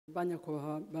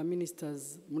Banyakubahwa ba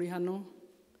ministers muri hano,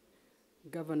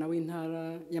 Governor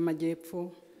w'intara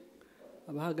y'Amajyepfo,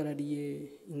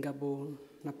 abahagarariye ingabo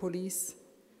na police,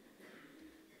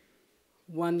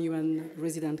 one UN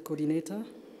resident coordinator,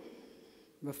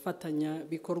 bafatanya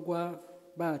bikorwa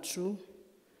bacu,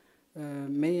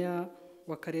 Mayor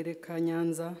w'akarere ka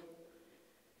Nyanza,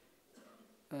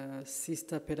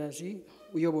 Sister Pelagie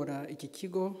uyobora iki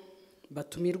kigo,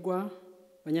 batumirwa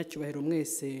banyacyubahiro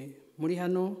mwese muri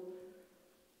hano,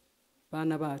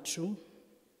 bana bacu,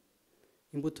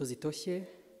 imbuto zitoshye,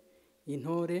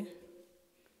 intore,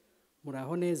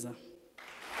 muraho neza.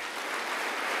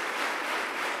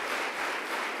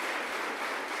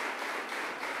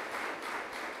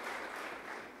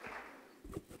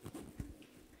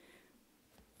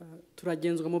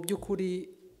 Turagenzwa mu by'ukuri,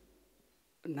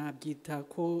 nabyita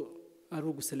ko ari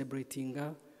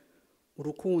uguselebratinga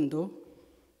urukundo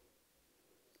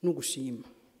n'ugushima.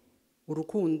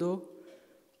 Urukundo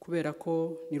kubera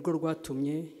ko nirwo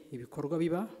rwatumye ibikorwa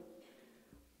biba,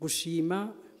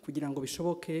 gushima kugira ngo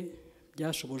bishoboke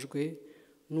byashobojwe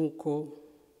nuko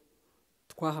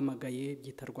twahamagaye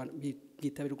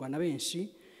byitabirwa na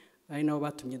benshi, ari nabo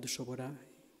batumye dushobora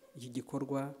iki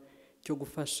gikorwa cyo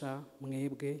gufasha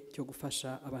mwebwe, cyo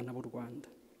gufasha abana b'u Rwanda.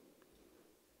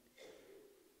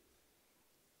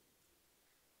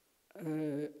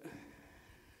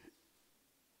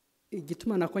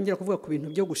 Igituma nakongera kuvuga ku bintu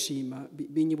byo gushima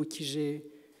binyibukije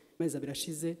meza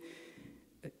birashize,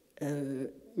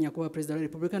 nyakubahwa Perezida wa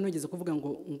Repubulika nogeze kuvuga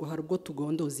ngo hari ubwo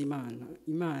tugondoza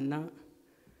Imana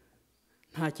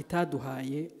nta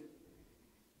kitaduhaye,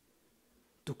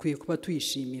 dukwiye kuba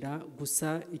tuyishimira,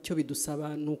 gusa icyo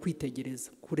bidusaba ni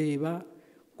ukwitegereza,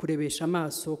 kurebesha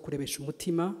amaso, kurebesha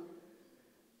umutima.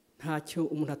 Ntacyo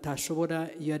umuntu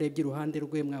atashobora iyo arebye iruhande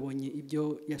rwe. Mwabonye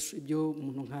ibyo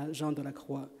umuntu nka Jean de la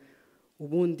Croix,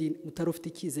 ubundi utari ufite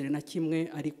icyizere na kimwe,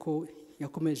 ariko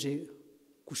yakomeje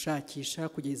gushakisha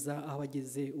kugeza aho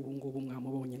ageze ubu ngubu,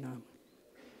 mwamubonye namwe.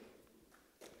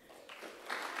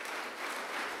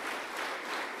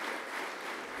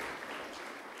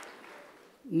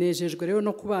 Nejejwe rero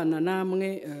no kubana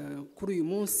namwe kuri uyu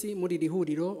munsi muri iri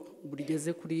huriro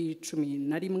burigeze kuri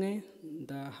 11.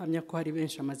 Ndahamya ko hari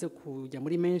benshi amaze kujya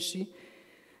muri menshi,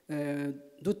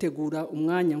 dutegura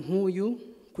umwanya nk'uyu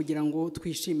kugira ngo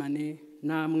twishimane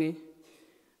namwe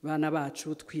bana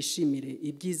bacu, twishimire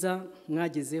ibyiza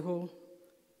mwagezeho,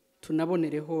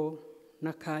 tunabonereho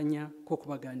n'akanya ko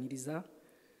kubaganiriza,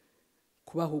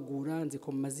 kubahugura. Nzi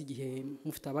ko mumaze igihe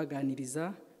mufite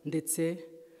abaganiriza, ndetse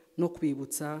no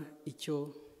kwibutsa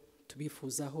icyo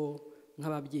tubifuzaho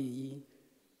nk'ababyeyi,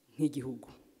 nk'igihugu.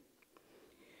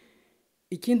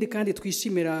 Ikindi kandi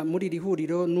twishimira muri iri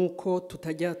huriro nuko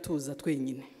tutajya tuza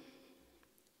twenyine.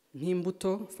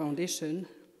 Nk'Imbuto Foundation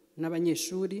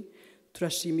n'abanyeshuri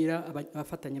turashimira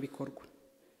abafatanyabikorwa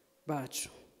bacu,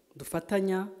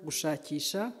 dufatanya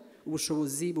gushakisha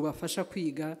ubushobozi bubafasha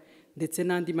kwiga ndetse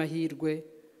n'andi mahirwe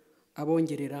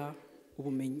abongerera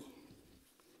ubumenyi.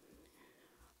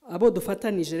 Abo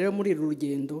dufatanije rero muri uru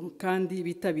rugendo kandi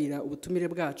bitabira ubutumire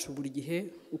bwacu buri gihe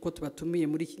uko tubatumiye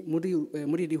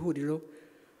muri iri huriro,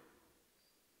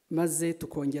 maze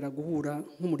tukongera guhura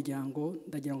nk'umuryango,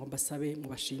 ndagira ngo mbasabe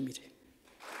mubashimire.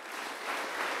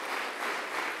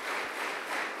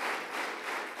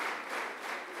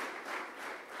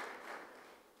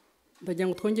 Ndagira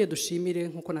ngo twongere dushimire,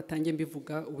 nk'uko natangiye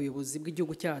mbivuga, ubuyobozi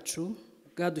bw'igihugu cyacu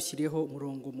bwadushyiriyeho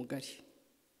umurongo mugari.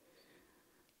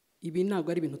 Ibi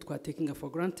ntabwo ari ibintu twatekinga for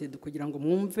granted, kugira ngo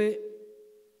mwumve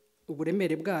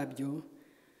uburemere bwabyo.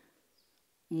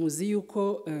 Muzi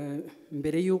yuko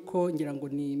mbere yuko ngira ngo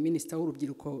ni Minisita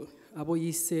w'urubyiruko abo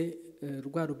yise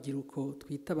rwa rubyiruko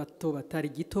twita bato batari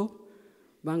gito,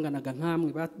 banganaga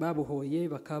nkamwe, babuhoye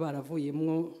bakaba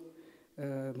baravuyemwo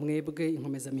mwebwe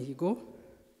inkomezamihigo.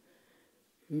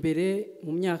 Mbere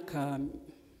mu myaka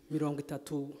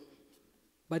 30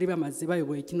 bari bamaze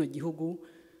bayoboye kino gihugu,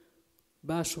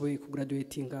 bashoboye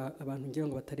kugraduatinga abantu ngira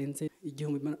ngo batarenze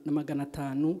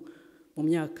 1500 mu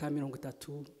myaka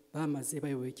 30 bamaze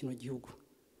bayoboye kino gihugu.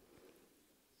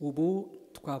 Ubu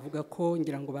twavuga ko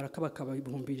ngira ngo barakabakaba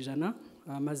 100,000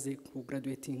 bamaze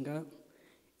kugraduatinga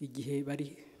igihe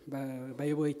bari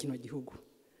bayoboye kino gihugu.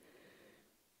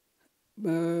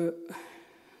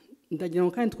 Ndagira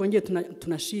ngo kandi twongeye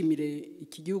tunashimire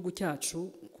iki gihugu cyacu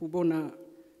kubona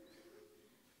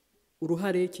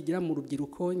uruhare kigira mu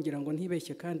rubyiruko. Ngira ngo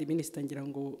ntibeshye kandi Minisita, ngira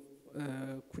ngo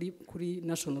kuri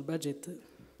national budget,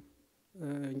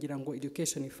 ngira ngo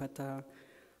education ifata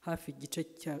hafi igice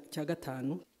cya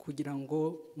 5 kugira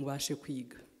ngo mubashe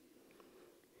kwiga.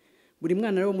 Buri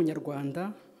mwana rero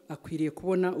w'umunyarwanda akwiriye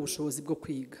kubona ubushobozi bwo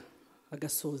kwiga.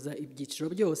 agasoza ibyiciro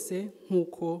byose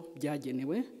nk'uko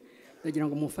byagenewe. Ndagira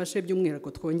ngo mufashe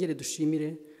by'umwihariko twongere dushimire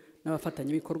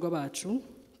n'abafatanyabikorwa bacu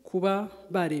kuba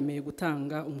baremeye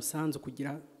gutanga umusanzu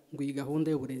kugira ngo iyi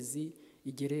gahunda y'uburezi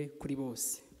igere kuri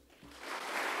bose.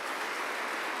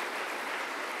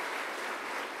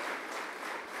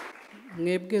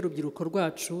 Mwebwe rubyiruko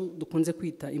rwacu dukunze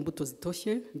kwita imbuto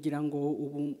zitoshye, ngira ngo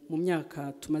ubu mu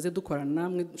myaka tumaze dukorana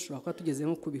namwe dushobora kuba tugeze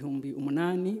nko ku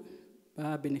 8,000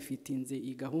 babenefitinze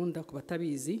iyi gahunda. Ku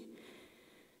batabizi,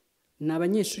 ni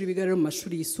abanyeshuri biga rero mu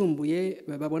mashuri yisumbuye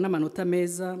babona amanota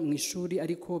meza mu ishuri,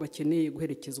 ariko bakeneye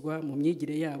guherekezwa mu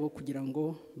myigire yabo kugira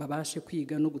ngo babashe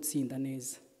kwiga no gutsinda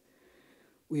neza.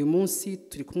 Uyu munsi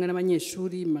turi kumwe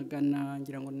n'abanyeshuri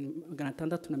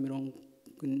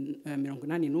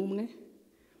 681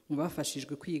 mu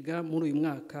bafashijwe kwiga muri uyu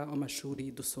mwaka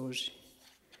w'amashuri dusoje.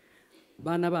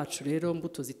 Bana bacu rero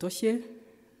mbuto zitoshye,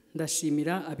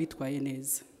 ndashimira abitwaye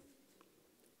neza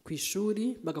ku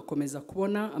ishuri bagakomeza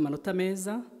kubona amanota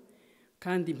meza,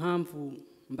 kandi impamvu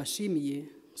mbashimiye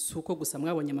si uko gusa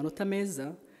mwabonye amanota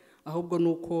meza, ahubwo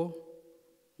nuko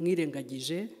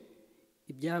mwirengagije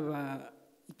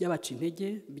ibyabaca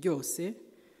intege byose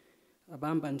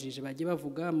abambanjije bagiye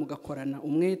bavuga, mugakorana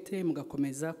umwete,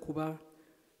 mugakomeza kuba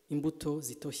imbuto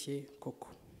zitoshye koko.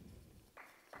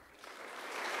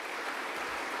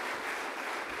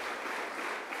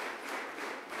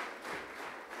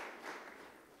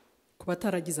 Ku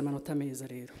bataragize amanota meza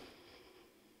rero,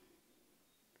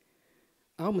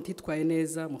 aho mutitwaye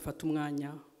neza, mufata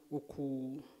umwanya wo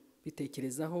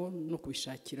kubitekerezaho no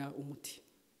kubishakira umuti.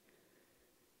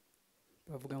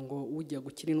 Bavuga ngo ujya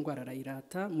gukira indwara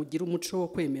arayirata. Mugire umuco wo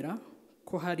kwemera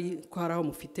ko hari aho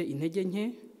mufite intege nke,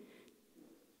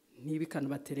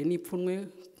 ntibikanabatere n'ipfunwe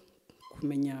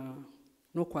kumenya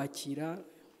no kwakira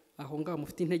aho ngaho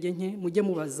mufite intege nke. Mujye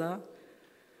mubaza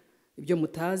ibyo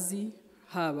mutazi,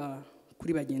 haba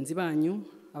kuri bagenzi banyu,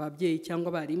 ababyeyi cyangwa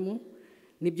abarimu,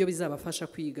 nibyo bizabafasha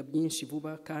kwiga byinshi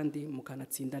vuba kandi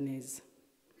mukanatsinda neza.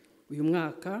 Uyu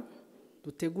mwaka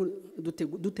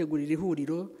dutegurira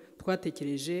ihuriro,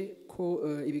 twatekereje ko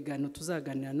ibiganiro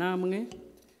tuzaganira namwe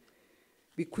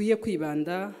bikwiye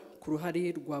kwibanda ku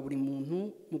ruhare rwa buri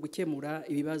muntu mu gukemura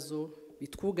ibibazo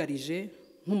bitwugarije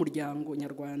nk'umuryango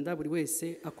nyarwanda, buri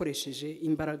wese akoresheje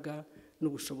imbaraga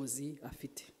n'ubushobozi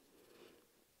afite.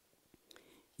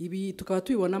 Ibi tukaba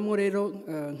tubibonamo rero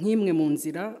nk'imwe mu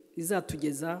nzira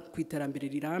izatugeza ku iterambere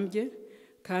rirambye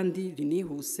kandi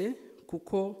rinihuse,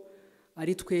 kuko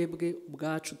ari twebwe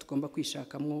ubwacu tugomba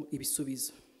kwishakamo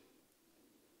ibisubizo.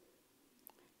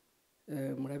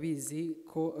 Murabizi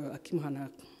ko akimuhana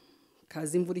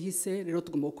kazi imvura ihise, rero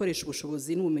tugomba gukoresha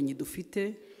ubushobozi n'ubumenyi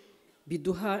dufite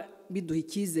biduha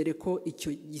icyizere ko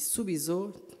icyo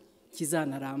gisubizo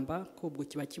kizanaramba, ko ubwo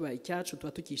kiba kibaye icyacu,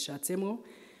 tuba tukishatsemo,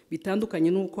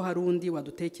 bitandukanye n'uko hari undi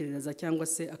wadutekerereza cyangwa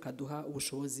se akaduha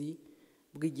ubushobozi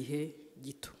bw'igihe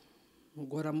gito.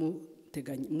 Mugora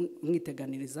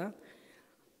mwiteganiriza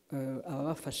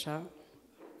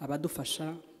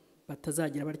abadufasha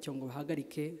batazagira batyo ngo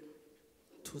bahagarike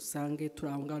tusange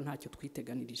turi aho ngaho ntacyo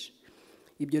twiteganirije.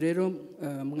 Ibyo rero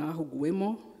mwahuguwemo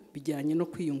bijyanye no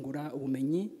kwiyungura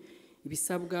ubumenyi,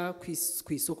 ibisabwa ku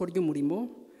isoko ry'umurimo,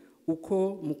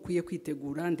 uko mukwiye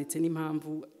kwitegura, ndetse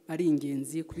n'impamvu ari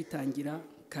ingenzi kubitangira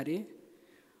kare,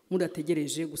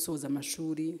 mudategereje gusoza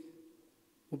amashuri,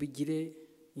 mubigire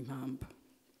impamba.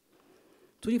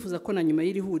 Turifuza ko na nyuma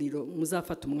y'iri huriro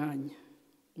muzafata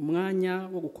umwanya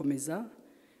wo gukomeza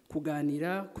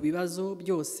kuganira ku bibazo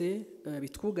byose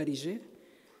bitwugarije,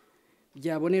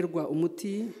 byabonerwa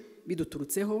umuti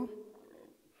biduturutseho,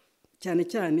 cyane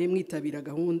cyane mwitabira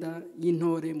gahunda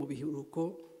y'intore mu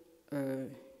biruhuko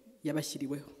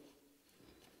yabashyiriweho.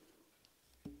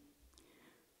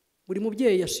 Buri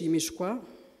mubyeyi yashimishwa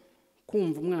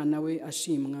kumva umwana we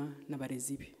ashimwa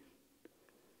n'abarezi be.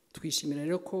 Twishimira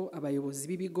rero ko abayobozi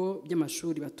b'ibigo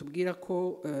by'amashuri batubwira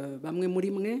ko bamwe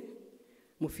muri mwe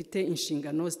mufite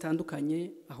inshingano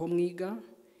zitandukanye aho mwiga.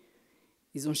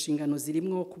 Izo nshingano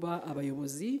zirimo kuba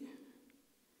abayobozi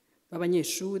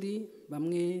b'abanyeshuri,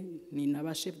 bamwe ni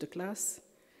n'aba chef de classe,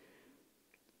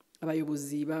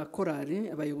 abayobozi ba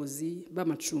korali, abayobozi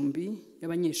b'amacumbi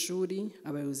y'abanyeshuri,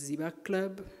 abayobozi ba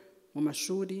club mu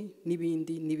mashuri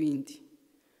n'ibindi.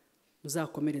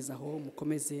 Muzakomereza aho,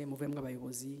 mukomeze muvemo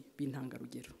abayobozi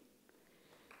b'intangarugero.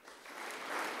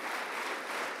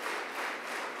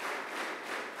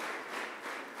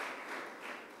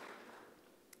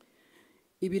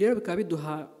 Ibi rero bikaba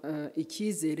biduha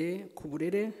icyizere ku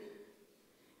burere,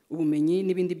 ubumenyi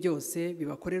n'ibindi byose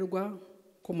bibakorerwa,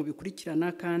 ko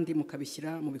mubikurikirana kandi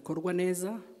mukabishyira mu bikorwa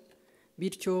neza,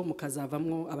 bityo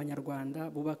mukazavamo abanyarwanda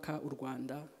bubaka u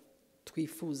Rwanda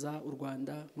twifuza, u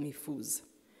Rwanda mwifuza.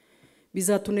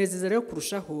 Bizatunezeza rero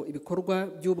kurushaho ibikorwa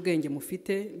by'ubwenge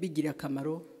mufite bigirira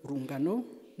akamaro urungano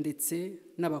ndetse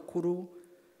n'abakuru.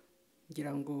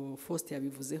 Ngira ngo Faustin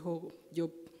yabivuzeho byo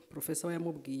professor we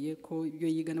yamubwiye ko ibyo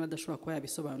yiga niba adashobora kuba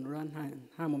yabisobanura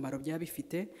nta mumaro byaba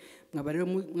bifite. Mwaba rero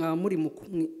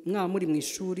muri mu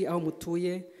ishuri aho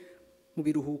mutuye mu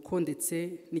biruhuko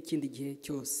ndetse n'ikindi gihe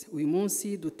cyose. Uyu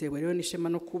munsi dutewe rero n'ishema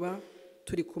no kuba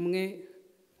turi kumwe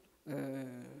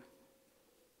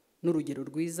n'urugero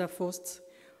rwiza Faustin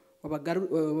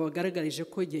wabagaragarije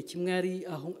ko igihe kimwe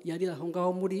yari aho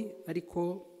ngaho muri,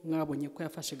 ariko mwabonye ko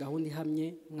yafashe gahunda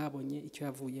ihamye, mwabonye icyo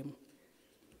yavuyemo.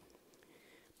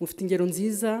 Mufite ingero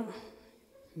nziza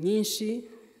nyinshi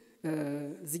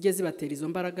zijye zibatera izo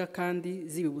mbaraga kandi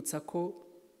zibibutsa ko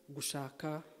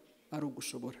gushaka ari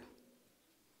ugushobora.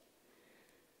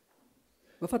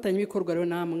 Bafatanyabikorwa rero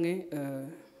namwe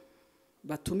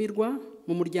batumirwa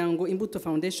mu muryango Imbuto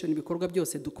Foundation, ibikorwa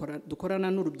byose dukorana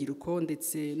n'urubyiruko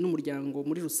ndetse n'umuryango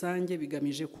muri rusange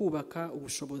bigamije kubaka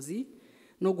ubushobozi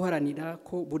no guharanira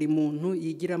ko buri muntu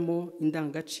yigiramo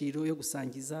indangagaciro yo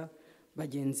gusangiza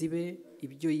bagenzi be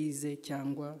ibyo yize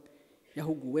cyangwa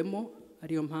yahuguwemo.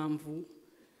 Ariyo mpamvu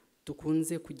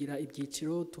dukunze kugira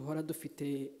ibyiciro, tuhora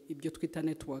dufite ibyo twita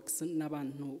networks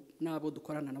n'abantu nabo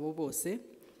dukorana nabo bose.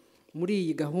 Muri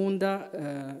iyi gahunda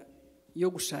yo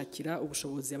gushakira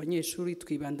ubushobozi abanyeshuri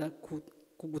twibanda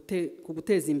ku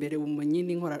guteza imbere ubumenyi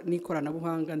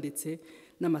n'ikoranabuhanga ndetse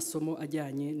n'amasomo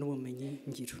ajyanye n'ubumenyi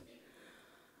ngiro.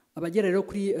 Abagera rero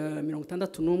kuri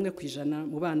 61%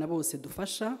 mu bana bose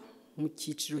dufasha mu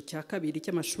cyiciro cya kabiri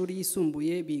cy'amashuri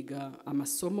yisumbuye biga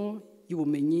amasomo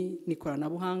y'ubumenyi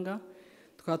n'ikoranabuhanga.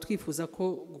 Tukaba twifuza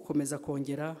ko gukomeza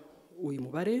kongera uyu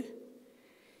mubare.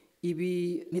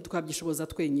 Ibi ntitwabyishoboza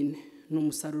twenyine, ni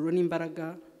umusaruro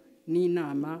n'imbaraga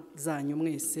n'inama zanyu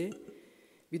mwese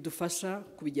bidufasha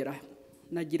kubigeraho.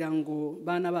 Nagira ngo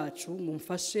bana bacu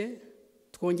mumfashe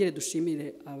twongere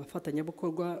dushimire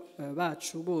abafatanyabikorwa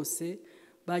bacu bose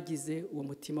bagize uwo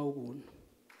mutima w'ubuntu.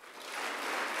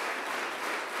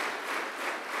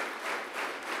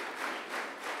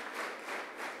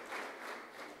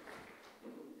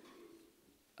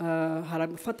 Hari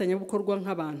abafatanyabikorwa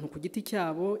nk'abantu ku giti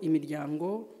cyabo, imiryango,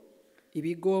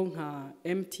 ibigo nka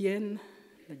MTN,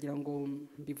 nagira ngo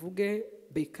mbivuge,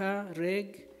 BK, REG,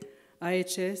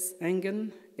 IHS,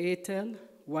 Engen, Airtel,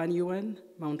 One UN,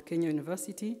 Mount Kenya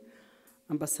University,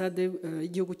 Ambasade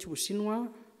y'igihugu cy'Ubushinwa,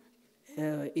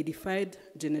 Edified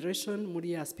Generation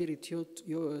muri ya spirit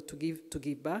to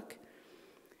give back,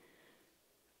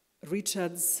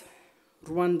 Richards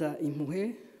Rwanda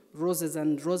Impuhwe, Roses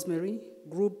and Rosemary,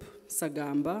 Groupe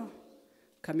Sagamba,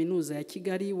 Kaminuza ya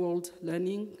Kigali World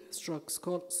Learning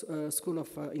School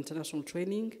of International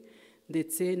Training,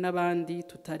 ndetse n'abandi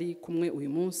tutari kumwe uyu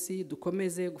munsi.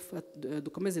 Dukomeze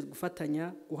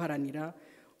gufatanya guharanira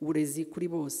uburezi kuri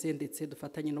bose ndetse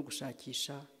dufatanye no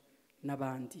gushakisha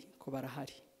n'abandi ko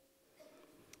barahari.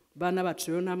 Bana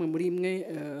bacu rero namwe muri imwe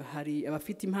hari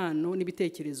abafite impano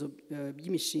n'ibitekerezo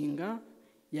by'imishinga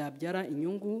yabyara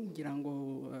inyungu. Ngira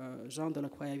ngo Jean de la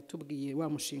Croix yabitubwiye, wa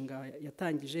mushinga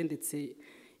yatangije ndetse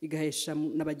igahesha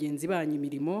na bagenzi banyu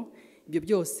imirimo. Ibyo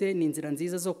byose ni inzira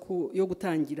nziza yo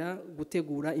gutangira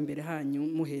gutegura imbere hanyu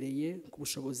muhereye ku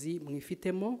bushobozi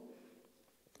mwifitemo.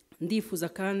 Ndifuza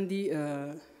kandi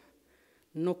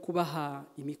no kubaha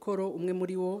imikoro. Umwe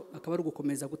muri wo akaba ari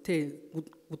gukomeza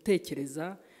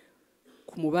gutekereza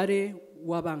ku mubare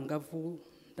w'abangavu,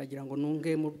 ndagira ngo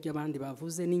nunge mu by'abandi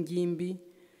bavuze, n'ingimbi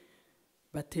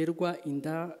baterwa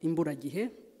inda imburagihe.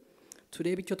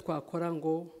 Turebe icyo twakora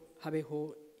ngo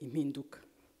habeho impinduka.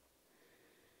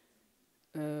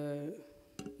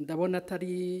 Ndabona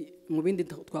atari mu bindi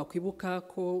twakwibuka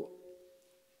ko,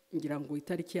 ngira ngo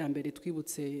itariki ya mbere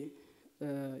twibutse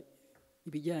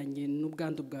ibijyanye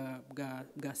n'ubwandu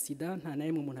bwa sida, nta na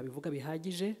rimwe umuntu abivuga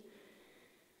bihagije.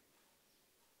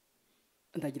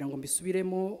 Ndagira ngo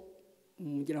mbisubiremo,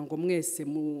 ngira ngo mwese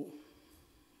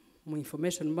mu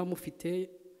information mba mufite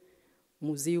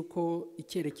muzi yuko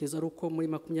icyerekezo ari uko muri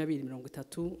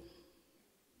 2030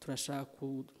 turashaka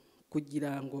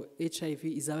kugira ngo HIV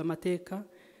izaba amateka.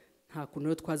 Nta kuntu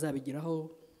rero twazabigiraho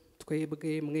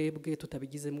mwebwe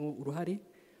tutabigizemo uruhare.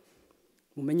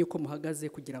 Mumenye uko muhagaze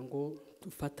kugira ngo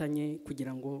dufatanye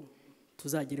kugira ngo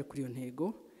tuzagere kuri iyo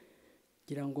ntego.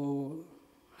 Ngira ngo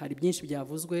hari byinshi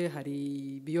byavuzwe, hari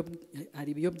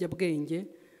ibiyobyabwenge,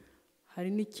 hari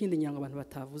n'ikindi nyango abantu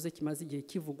batavuze kimaze igihe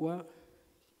kivugwa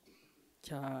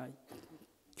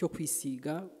cyo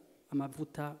kwisiga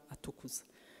amavuta atukuza.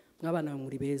 Mwabana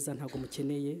muri beza, ntago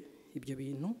mukeneye ibyo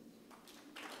bintu.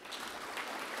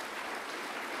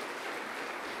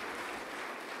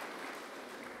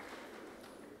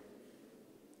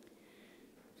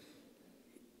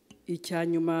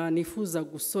 Icyanyuma nifuza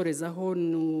gusorezaho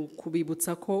ni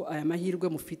kubibutsa ko aya mahirwe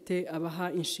mufite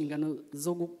abaha inshingano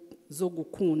zo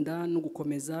gukunda no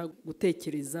gukomeza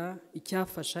gutekereza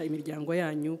icyafasha imiryango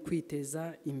yanyu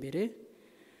kwiteza imbere.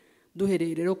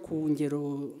 Duhereye rero ku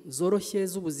ngero zoroshye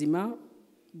z'ubuzima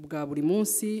bwa buri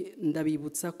munsi,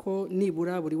 ndabibutsa ko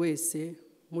nibura buri wese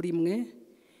muri mwe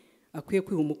akwiye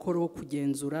kwiha umukoro wo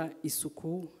kugenzura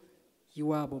isuku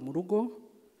y'iwabo mu rugo,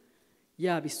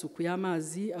 yaba isuku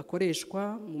y'amazi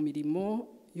akoreshwa mu mirimo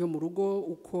yo mu rugo,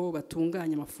 uko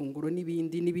batunganya amafunguro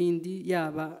n'ibindi,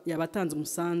 yaba atanze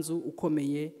umusanzu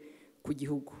ukomeye ku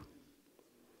gihugu.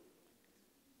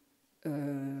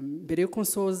 Mbere yuko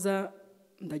nsoza,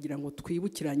 ndagira ngo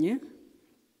twibukiranye,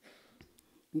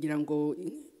 ngira ngo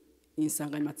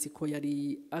insanganyamatsiko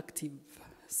yari active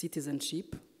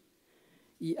citizenship.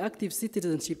 Iyi active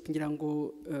citizenship ngira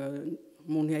ngo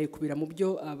umuntu yayikubira mu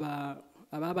byo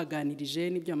ababaganirije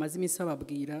n'ibyo amaze iminsi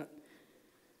bababwira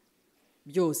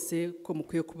byose, ko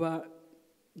mukwiye kuba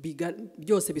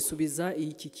byose bisubiza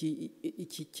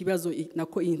iki kibazo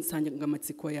nako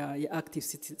insanganyamatsiko ya active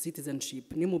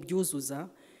citizenship. Ni mu byuzuza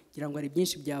ngira ngo hari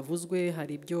byinshi byavuzwe,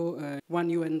 hari ibyo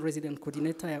one UN resident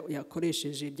coordinator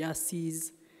yakoresheje bya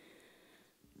C's,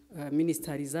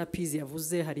 ministry za P's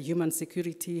yavuze, hari human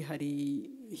security, hari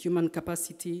human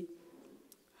capacity,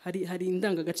 hari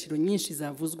indangagaciro nyinshi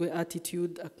zavuzwe,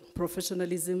 attitude,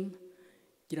 professionalism.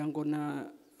 Ngira ngo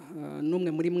na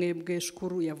numwe muri mwebwe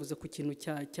Shukuru yavuze ku kintu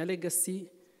cya legacy,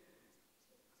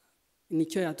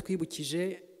 nicyo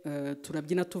yatwibukije.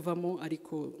 Turabyina tuvamo,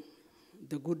 ariko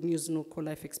the good news no ko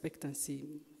life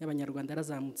expectancy y'abanyarwanda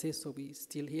yarazamutse, so we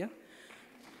still here.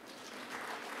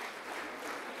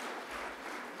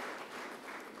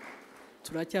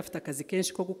 Turacyafite akazi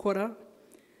kenshi ko gukora.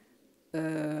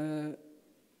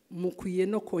 Mukwiye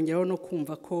no kongeraho no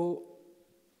kumva ko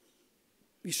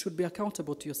you should be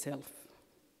accountable to yourself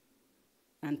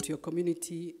and to your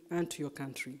community and to your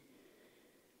country.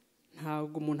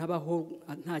 Ntabwo umuntu abaho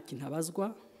nta kintu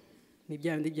abazwa, ni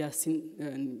bya bindi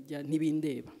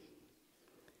ntibindeba.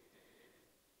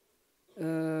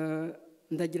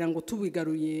 Ndagira ngo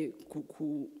tubigaruye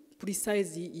kuri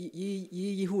size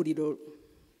y'ihuriro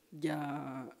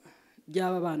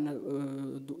ry'aba bana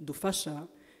dufasha,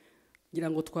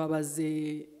 ngira ngo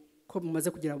twabaze ko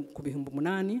mumaze kugera ku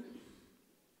 8,000.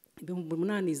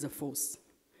 8,000 is a force.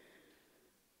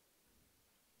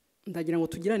 Ndagira ngo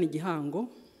tugirane igihango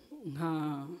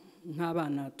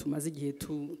nk'abana tumaze igihe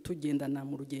tugendana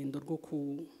mu rugendo rwo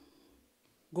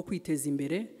kwiteza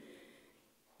imbere.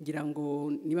 Ngira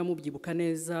ngo niba mubyibuka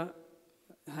neza,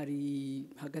 hari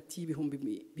hagati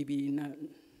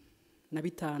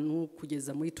y'2005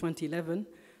 kugeza muri 2011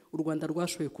 u Rwanda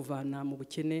rwashoboye kuvana mu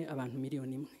bukene abantu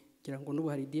 1,000,000. Ngira ngo n'ubu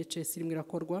hari DHS irimo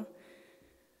irakorwa.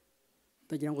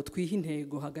 Ndagira ngo twihe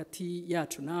intego hagati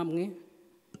yacu namwe,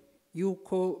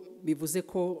 yuko bivuze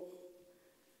ko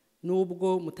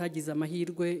nubwo mutagize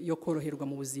amahirwe yo koroherwa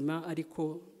mu buzima,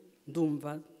 ariko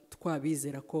ndumva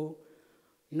twabizera ko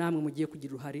namwe mugiye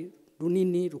kugira uruhare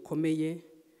runini rukomeye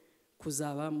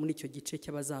kuzaba muri icyo gice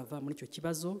cy'abazava muri icyo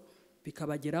kibazo,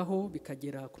 bikabageraho,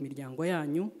 bikagera ku miryango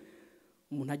yanyu.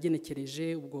 Umuntu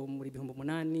agenekereje ubwo muri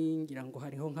 8,000, ngira ngo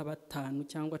hariho nka 5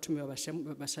 cyangwa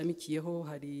 10 bashamikiyeho.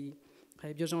 Hari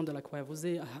ibyo Jean de la Croix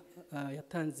yavuze,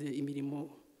 yatanze imirimo,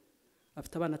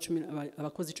 afite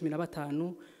abakozi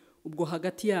 15. Ubwo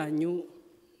hagati yanyu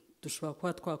dushobora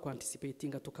kuba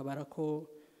twakwantizipatinga tukabara ko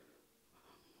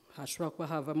hashobora kuba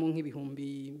havamo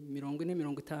nk'ibihumbi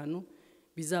 40-50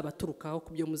 bizabaturukaho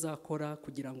ku byo muzakora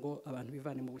kugira ngo abantu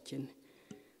bivane mu bukene.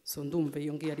 So ndumva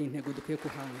iyo ngiyo ari intego dukwiye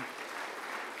kuhanga.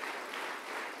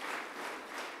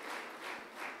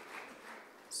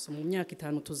 So mu myaka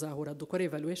 5 tuzahura dukora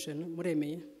evaluation,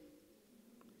 muremeye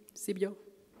sibyo?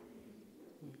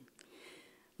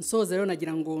 Nsoza rero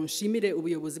nagira ngo nshimire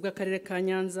ubuyobozi bw'akarere ka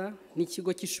Nyanza n'ikigo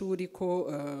cy'ishuri ko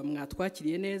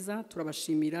mwatwakiriye neza.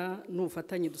 Turabashimira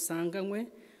n'ubufatanye dusanganywe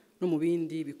no mu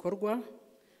bindi bikorwa.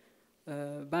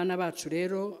 Bana bacu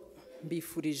rero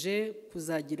mbifurije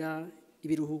kuzagira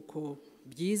ibiruhuko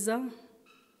byiza,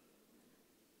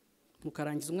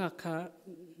 mukarangiza umwaka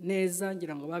neza.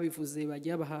 Ngira ngo babivuze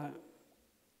bagiye baha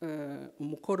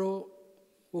umukoro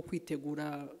wo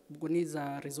kwitegura ubwo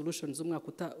niza resolutions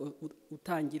z'umwaka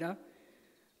utangira,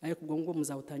 ariko ubwo ngo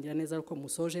muzawutangira neza ariko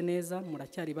musoje neza.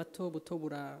 Muracyari buto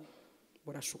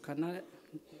burashukana.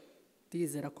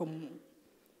 Ndizera ko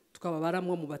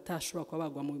twababaramwe mu batashobora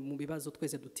kuba bagwa mu bibazo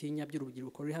twese dutinya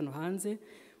by'urubyiruko ruri hano hanze.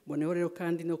 Mboneho rero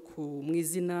kandi no mu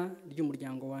izina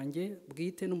ry'umuryango wanjye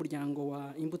bwite n'umuryango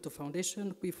wa Imbuto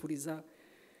Foundation kwifuriza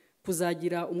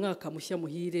kuzagira umwaka mushya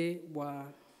muhire wa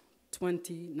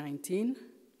 2019,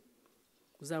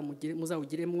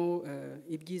 muzawugiremo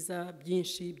ibyiza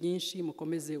byinshi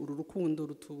mukomeze uru rukundo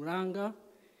ruturanga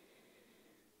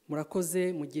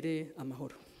murakoze mugire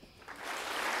amahoro.